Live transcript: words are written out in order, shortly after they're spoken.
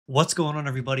What's going on,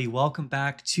 everybody? Welcome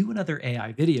back to another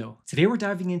AI video. Today we're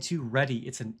diving into Readdy.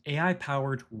 It's an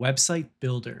AI-powered website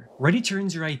builder. Readdy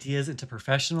turns your ideas into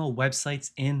professional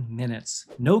websites in minutes.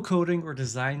 No coding or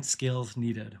design skills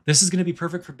needed. This is going to be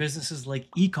perfect for businesses like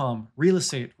e-com, real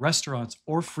estate, restaurants,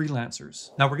 or freelancers.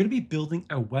 Now we're going to be building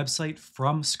a website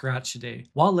from scratch today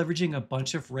while leveraging a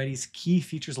bunch of Readdy's key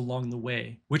features along the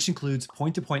way, which includes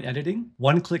point-to-point editing,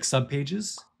 one-click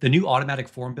subpages, the new automatic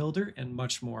form builder, and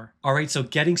much more. All right, so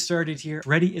getting started here.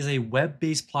 Readdy is a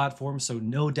web-based platform, so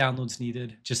no downloads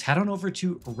needed. Just head on over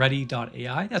to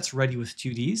readdy.ai. That's Readdy with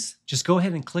two Ds. Just go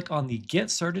ahead and click on the Get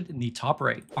Started in the top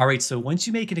right. All right, so once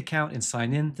you make an account and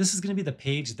sign in, this is gonna be the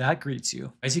page that greets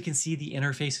you. As you can see, the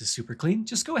interface is super clean.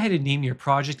 Just go ahead and name your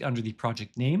project under the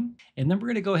project name, and then we're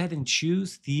gonna go ahead and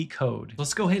choose the code.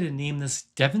 Let's go ahead and name this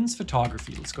Devin's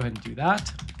Photography. Let's go ahead and do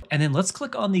that. And then let's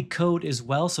click on the code as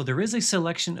well. So there is a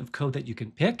selection of code that you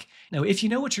can pick. Now, if you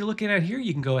know what you're looking at here,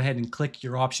 you can go ahead and click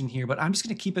your option here, but I'm just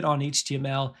gonna keep it on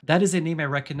HTML. That is a name I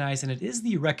recognize, and it is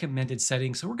the recommended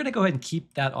setting. So we're gonna go ahead and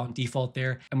keep that on default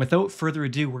there. And without further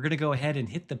ado, we're gonna go ahead and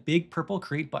hit the big purple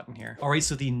create button here. All right,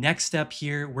 so the next step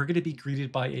here, we're gonna be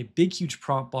greeted by a big, huge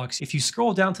prompt box. If you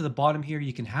scroll down to the bottom here,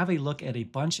 you can have a look at a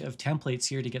bunch of templates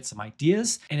here to get some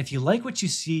ideas. And if you like what you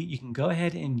see, you can go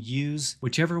ahead and use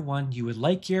whichever one you would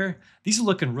like here. These are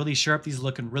looking really sharp. These are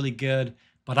looking really good.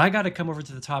 But I got to come over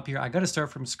to the top here. I got to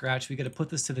start from scratch. We got to put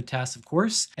this to the test, of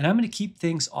course. And I'm going to keep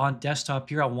things on desktop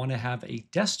here. I want to have a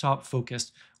desktop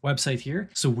focused website here.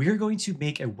 So we're going to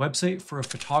make a website for a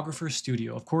photographer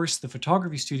studio. Of course, the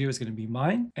photography studio is going to be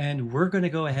mine, and we're going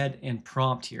to go ahead and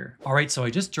prompt here. All right, so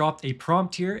I just dropped a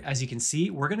prompt here. As you can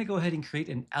see, we're going to go ahead and create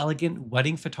an elegant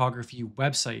wedding photography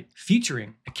website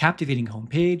featuring a captivating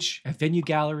homepage, a venue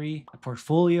gallery, a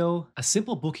portfolio, a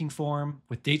simple booking form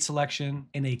with date selection,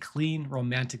 and a clean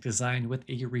romantic design with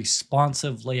a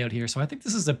responsive layout here. So I think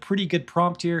this is a pretty good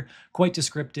prompt here, quite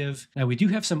descriptive. Now we do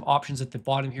have some options at the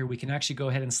bottom here. We can actually go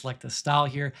ahead and select the style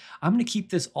here. I'm going to keep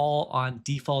this all on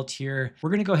default here.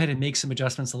 We're going to go ahead and make some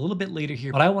adjustments a little bit later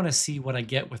here, but I want to see what I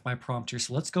get with my prompt here.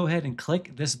 So let's go ahead and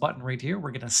click this button right here.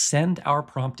 We're going to send our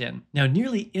prompt in. Now,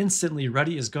 nearly instantly,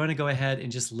 Readdy is going to go ahead and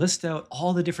just list out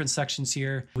all the different sections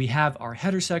here. We have our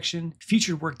header section,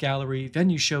 featured work gallery,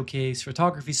 venue showcase,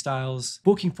 photography styles,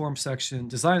 booking form section,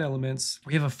 design elements.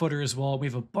 We have a footer as well. We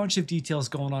have a bunch of details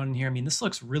going on in here. I mean, this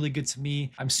looks really good to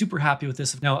me. I'm super happy with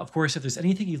this. Now, of course, if there's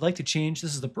anything you'd like to change,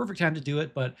 this is the perfect time to do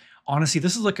it, but honestly,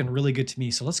 this is looking really good to me.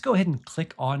 So let's go ahead and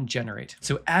click on generate.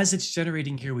 So as it's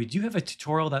generating here, we do have a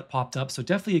tutorial that popped up. So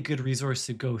definitely a good resource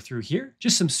to go through here.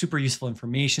 Just some super useful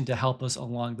information to help us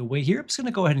along the way here. I'm just going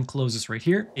to go ahead and close this right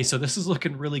here. Okay, so this is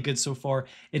looking really good so far.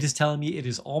 It is telling me it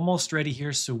is almost ready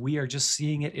here. So we are just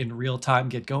seeing it in real time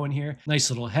get going here. Nice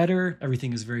little header.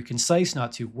 Everything is very concise,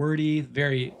 not too wordy.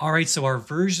 All right, so our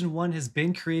version 1 has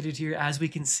been created here, as we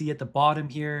can see at the bottom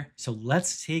here. So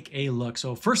let's take a look.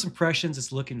 So first impressions,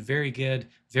 it's looking very good,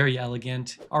 very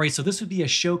elegant. All right, so this would be a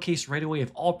showcase right away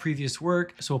of all previous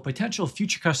work. So a potential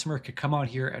future customer could come out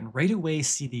here and right away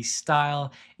see the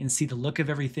style and see the look of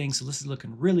everything. So this is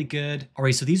looking really good. All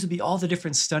right, so these would be all the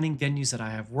different stunning venues that I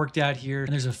have worked at here.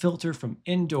 And there's a filter from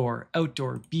indoor,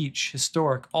 outdoor, beach,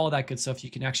 historic, all that good stuff. You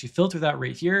can actually filter that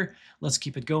right here. Let's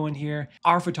keep it going here.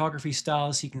 Our photography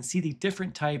styles, so you can see the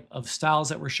different type of styles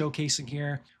that we're showcasing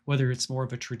here, whether it's more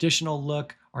of a traditional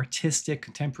look, artistic,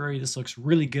 contemporary. This looks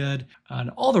really good.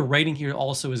 And all the writing here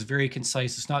also is very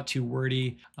concise. It's not too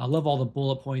wordy. I love all the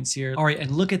bullet points here. All right, and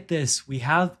look at this. We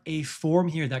have a form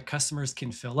here that customers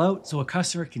can fill out. So a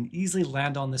customer can easily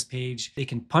land on this page. They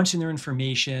can punch in their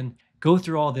information, go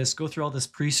through all this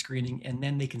pre-screening, and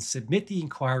then they can submit the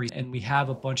inquiry, and we have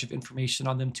a bunch of information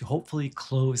on them to hopefully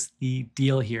close the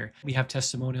deal here. We have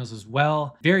testimonials as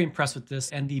well. Very impressed with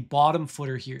this. And the bottom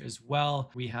footer here as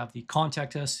well. We have the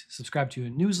contact us, subscribe to a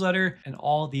newsletter, and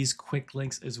all these quick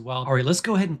links as well. All right, let's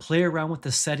go ahead and play around with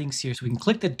the settings here. So we can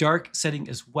click the dark setting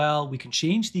as well. We can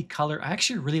change the color. I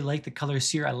actually really like the colors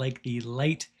here. I like the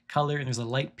light color, and there's a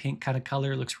light pink kind of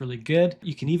color. It looks really good.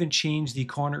 You can even change the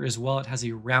corner as well. It has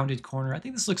a rounded corner. I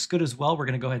think this looks good as well. We're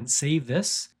going to go ahead and save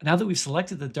this. Now that we've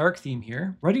selected the dark theme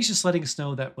here, Readdy's just letting us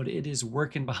know that it is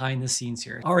working behind the scenes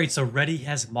here. All right, so Readdy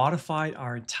has modified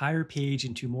our entire page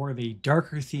into more of a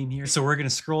darker theme here. So we're going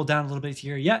to scroll down a little bit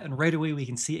here. Yeah, and right away we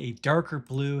can see a darker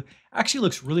blue Actually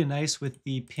looks really nice with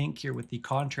the pink here, with the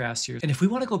contrast here. And if we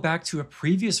want to go back to a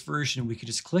previous version, we could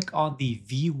just click on the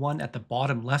V1 at the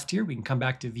bottom left here. We can come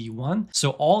back to V1.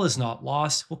 So all is not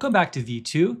lost. We'll come back to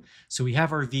V2. So we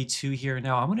have our V2 here.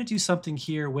 Now I'm going to do something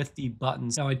here with the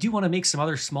buttons. Now I do want to make some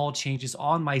other small changes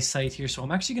on my site here. So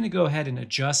I'm actually going to go ahead and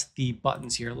adjust the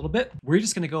buttons here a little bit. We're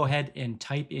just going to go ahead and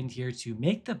type in here to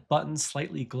make the buttons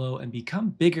slightly glow and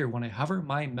become bigger when I hover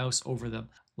my mouse over them.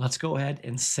 Let's go ahead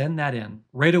and send that in.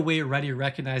 Right away, Readdy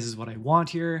recognizes what I want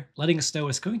here, letting us know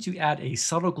it's going to add a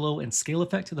subtle glow and scale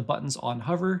effect to the buttons on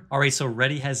hover. All right, so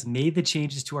Readdy has made the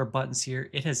changes to our buttons here.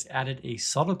 It has added a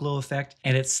subtle glow effect,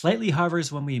 and it slightly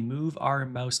hovers when we move our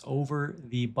mouse over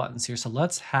the buttons here. So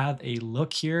let's have a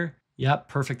look here. Yep,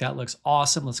 perfect. That looks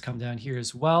awesome. Let's come down here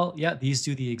as well. Yeah, these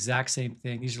do the exact same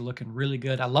thing. These are looking really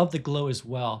good. I love the glow as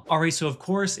well. All right, so of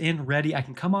course in Readdy, I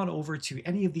can come on over to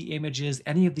any of the images,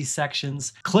 any of these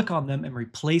sections, click on them and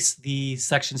replace the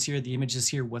sections here, the images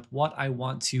here with what I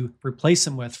want to replace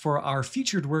them with. For our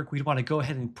featured work, we'd want to go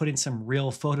ahead and put in some real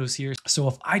photos here. So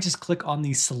if I just click on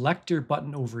the selector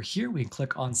button over here, we can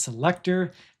click on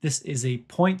selector. This is a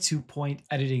point-to-point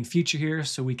editing feature here,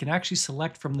 so we can actually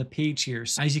select from the page here.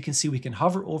 So as you can see, we can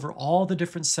hover over all the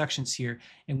different sections here,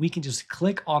 and we can just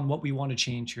click on what we want to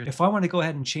change here. If I want to go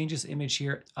ahead and change this image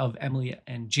here of Emily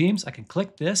and James, I can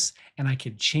click this, and I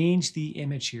can change the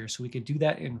image here. So we could do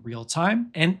that in real time,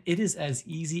 and it is as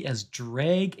easy as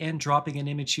drag and dropping an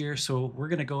image here. So we're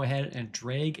going to go ahead and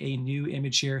drag a new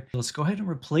image here. Let's go ahead and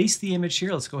replace the image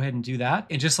here. Let's go ahead and do that.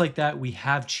 And just like that, we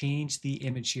have changed the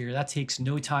image here. That takes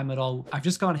no time at all. I've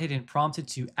just gone ahead and prompted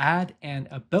to add an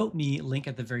About Me link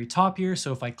at the very top here.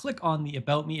 So if I click on the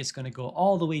About Me, it's going to go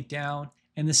all the way down.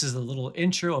 And this is a little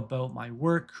intro about my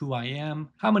work, who I am,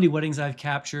 how many weddings I've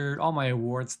captured, all my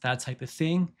awards, that type of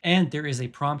thing. And there is a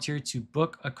prompt here to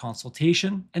book a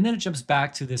consultation. And then it jumps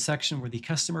back to the section where the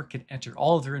customer can enter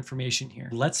all of their information here.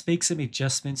 Let's make some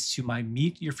adjustments to my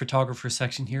Meet Your Photographer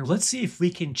section here. Let's see if we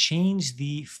can change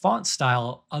the font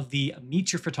style of the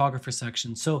Meet Your Photographer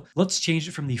section. So let's change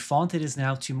it from the font it is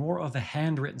now to more of a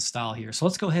handwritten style here. So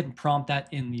let's go ahead and prompt that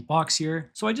in the box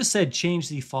here. So I just said change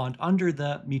the font under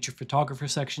the Meet Your Photographer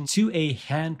section to a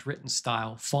handwritten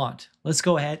style font. Let's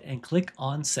go ahead and click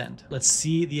on send. Let's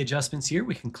see the adjustments here.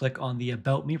 We can click on the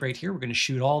About Me right here. We're going to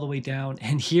shoot all the way down,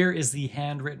 and here is the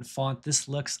handwritten font. This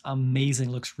looks amazing.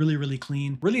 Looks really, really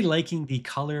clean. Really liking the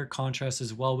color contrast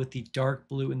as well with the dark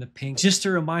blue and the pink. Just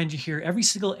to remind you here, every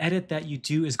single edit that you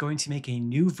do is going to make a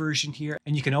new version here,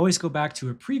 and you can always go back to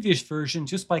a previous version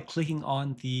just by clicking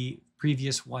on the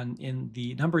previous one in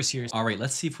the numbers here. All right,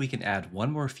 let's see if we can add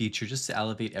one more feature just to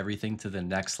elevate everything to the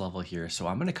next level here. So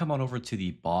I'm going to come on over to the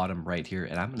bottom right here,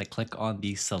 and I'm going to click on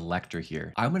the selector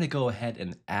here. I'm going to go ahead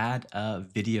and add a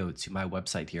video to my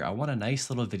website here. I want a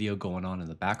nice little video going on in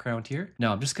the background here.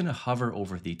 Now I'm just going to hover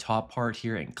over the top part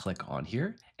here and click on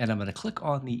here. And I'm going to click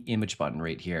on the image button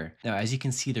right here. Now, as you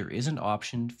can see, there is an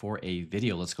option for a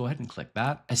video. Let's go ahead and click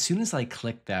that. As soon as I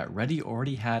click that, Readdy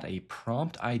already had a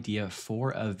prompt idea for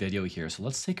a video here. So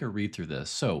let's take a read through this.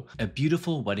 So, a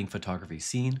beautiful wedding photography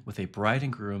scene with a bride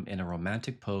and groom in a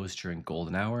romantic pose during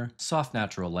golden hour, soft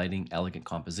natural lighting, elegant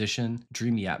composition,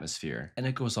 dreamy atmosphere. And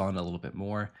it goes on a little bit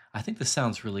more. I think this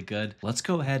sounds really good. Let's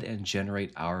go ahead and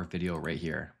generate our video right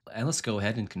here. And let's go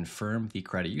ahead and confirm the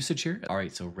credit usage here. All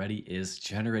right, so Readdy is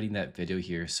generating that video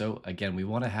here. So again, we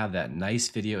want to have that nice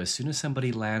video. As soon as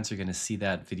somebody lands, you're going to see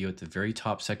that video at the very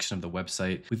top section of the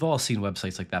website. We've all seen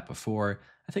websites like that before.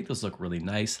 I think those look really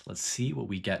nice. Let's see what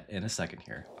we get in a second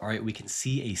here. All right, we can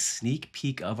see a sneak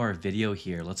peek of our video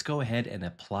here. Let's go ahead and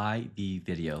apply the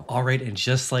video. All right, and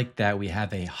just like that, we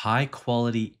have a high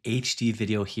quality HD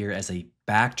video here as a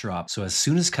backdrop. So as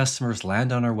soon as customers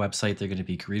land on our website, they're going to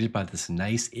be greeted by this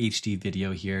nice HD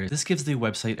video here. This gives the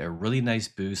website a really nice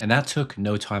boost, and that took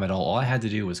no time at all. All I had to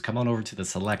do was come on over to the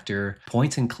selector,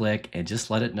 point and click, and just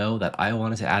let it know that I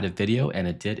wanted to add a video, and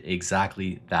it did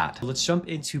exactly that. Let's jump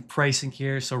into pricing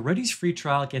here. So Readdy's free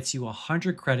trial gets you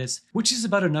 100 credits, which is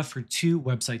about enough for 2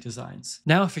 website designs.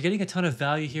 Now, if you're getting a ton of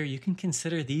value here, you can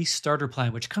consider the starter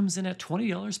plan, which comes in at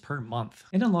 $20 per month.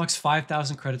 It unlocks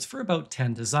 5,000 credits for about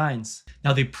 10 designs.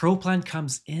 Now, the pro plan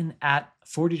comes in at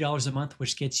 $40 a month,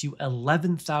 which gets you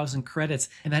 11,000 credits,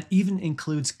 and that even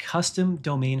includes custom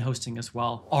domain hosting as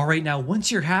well. All right, now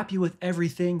once you're happy with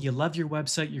everything, you love your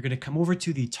website, you're going to come over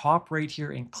to the top right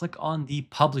here and click on the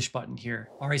publish button here.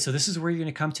 All right, so this is where you're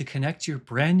going to come to connect your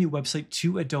brand new website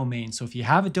to a domain. So if you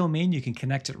have a domain, you can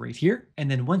connect it right here. And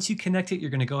then once you connect it, you're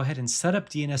going to go ahead and set up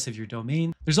DNS of your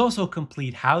domain. There's also a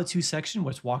complete how-to section,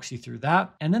 which walks you through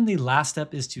that. And then the last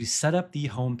step is to set up the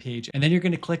homepage. And then you're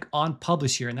going to click on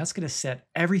publish here, and that's going to set set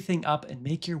everything up and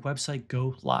make your website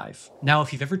go live. Now,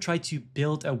 if you've ever tried to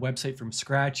build a website from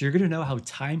scratch, you're gonna know how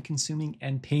time consuming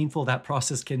and painful that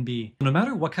process can be. No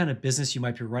matter what kind of business you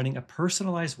might be running, a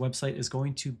personalized website is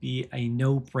going to be a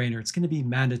no-brainer. It's gonna be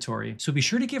mandatory. So be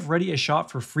sure to give Readdy a shot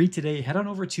for free today. Head on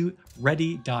over to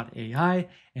readdy.ai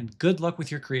and good luck with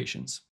your creations.